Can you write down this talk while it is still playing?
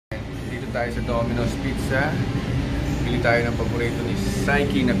tayo sa Domino's Pizza. Bili tayo ng paborito ni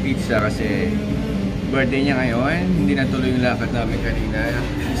Soohee na pizza kasi birthday niya ngayon. Hindi natuloy yung lakad namin kanina.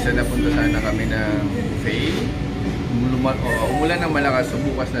 Isa na punta sana kami ng buffet. Umulan ng malakas, so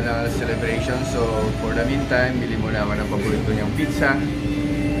bukas na lang ang celebration. So for the meantime, bili muna ako ng paborito niyang pizza.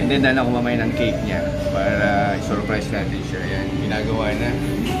 And then dala ako mamaya ng cake niya para i-surprise natin siya. Yan, ginagawa na.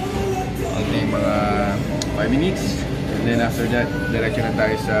 Only mga 5 minutes. And then after that, diretso na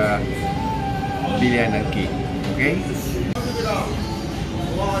tayo sa bilihan ng cake. Okay?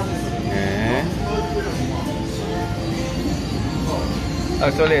 And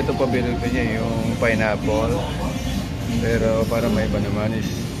actually, ito pa binuto niya yung pineapple. Pero para may iba naman is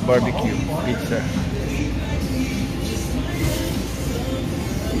barbecue pizza.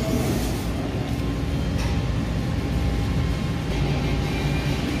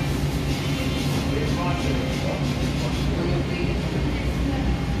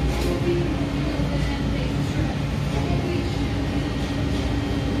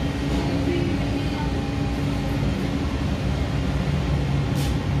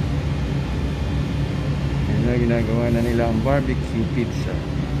 Ginagawa na nila ang barbecue pizza.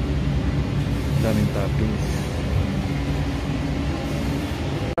 Daming toppings.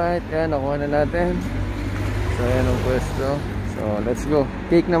 Alright, yan, nakuha na natin. So, yan ang pwesto. So, let's go.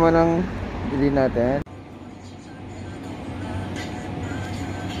 Cake naman ang bilhin natin.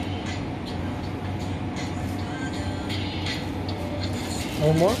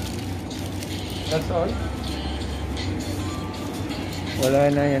 No more? That's all?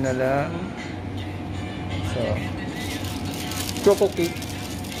 Wala na, yan na lang. So, choco cake.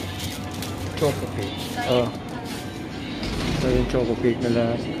 Choco cake. Oh. So, yung choco cake na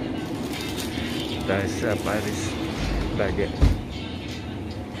lang. Dahil sa Paris baguette.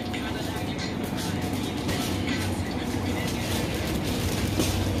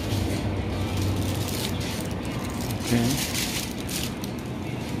 Okay.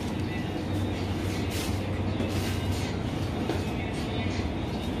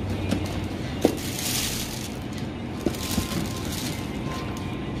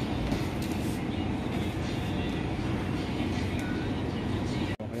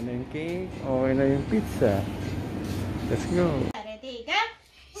 Cake. Okay na yung pizza. Let's go.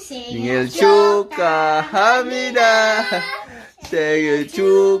 생일 축하합니다. 생일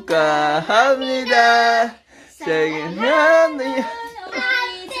축하합니다. 생일 축하합니다.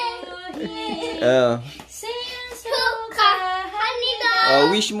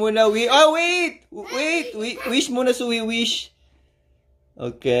 Wish muna. Wait. Wish muna, Soohee. Wish.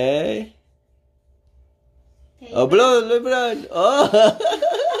 Okay. Oh, blow. Oh.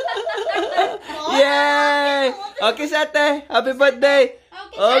 Yay! Okay, Sate. Happy birthday.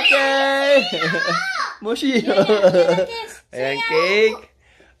 Okay. Moshi. Ayan, cake.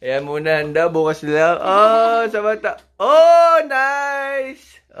 Ayan muna, handa. Bukas lang. Oh, sa bata. Oh,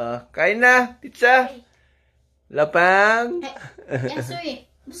 nice. Oh, kain na. Pizza. Lapang.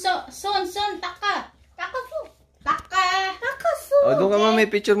 Son, taka. Taka su. Taka su. Oh, doon ka may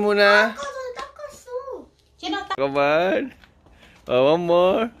picture muna. Taka su. Come on. Oh, one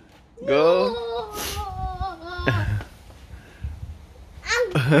more. Go.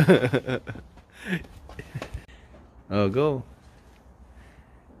 Oh, go.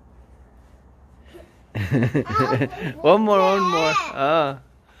 One more. Ah.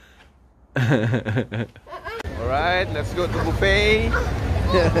 Alright, let's go to buffet.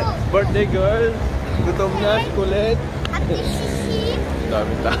 Birthday girl. Gutom na, kulit.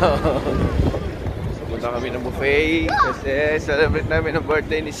 Dami tao. Punta kami ng buffet kasi celebrate namin ang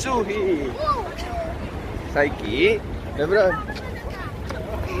birthday ni Soohee. Soohee.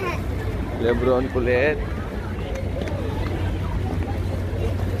 Lebron kulit.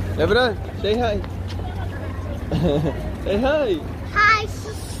 Lebron, say hi. Say hi. Hi,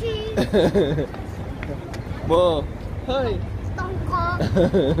 Soohee. Mo, hi. Tongko.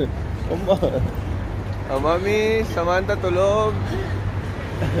 Oma. Oh, Mami, Samantha tulog.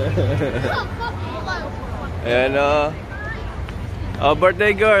 Ayan o. Oh,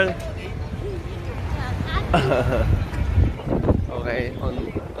 birthday girl. Okay,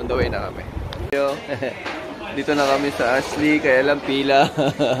 on the way na kami. Dito na kami sa Ashley, kaya lang pila.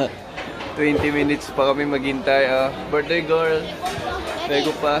 20 minutes pa kami maghintay. Birthday girl.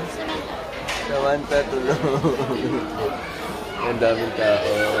 Pego pa. Samantha tulog. Ang daming tao.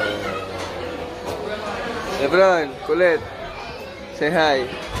 Lebron, kulit. Say hi.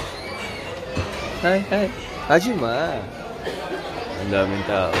 Hi. Hajima. Ang daming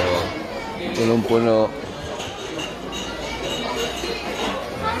tao. Punong-puno.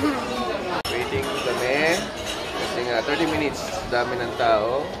 Waiting kami. Kasi nga, 30 minutes. Dami ng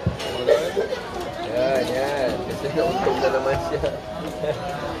tao. Nauntog na naman siya.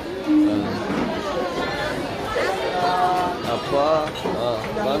 Apa?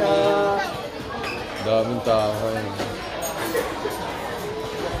 Mami. Daming tao.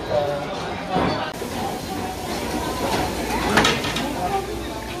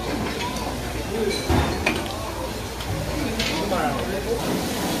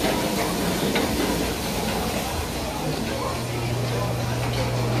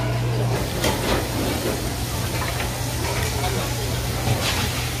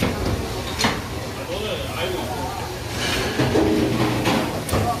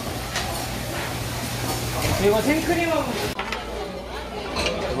 이거 생크림하고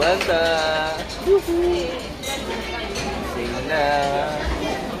Manta! Sing na!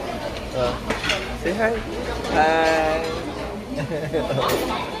 Say hi! Hi!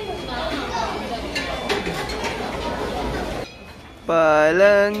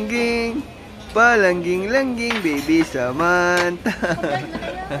 Palangging! Palangging-langging, baby Samantha!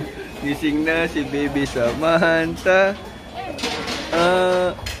 Gising na si baby Samantha!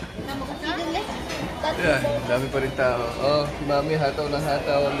 Yeah, dami pa rin tao. Oh, si Mami hataw ng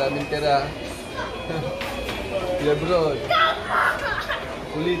hataw. Ang daming tira. Lebron.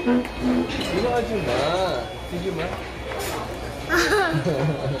 Ulit. Sino ka Juma? Si Juma?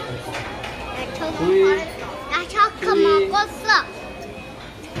 Soohee. 나 초코 먹었어.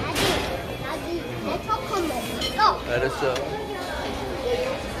 내 초코 먹었어. Arasyo.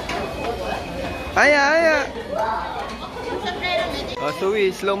 Aya, aya. Oh,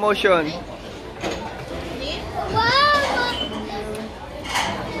 Soohee, slow motion.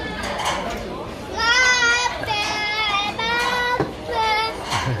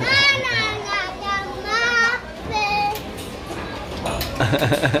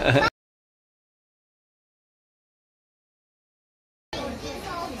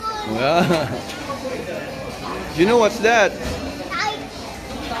 You know what's that?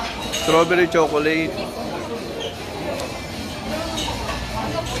 Strawberry chocolate.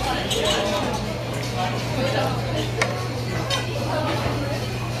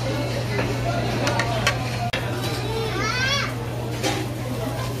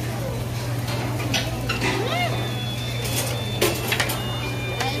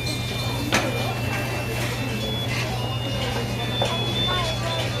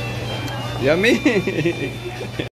 Yummy.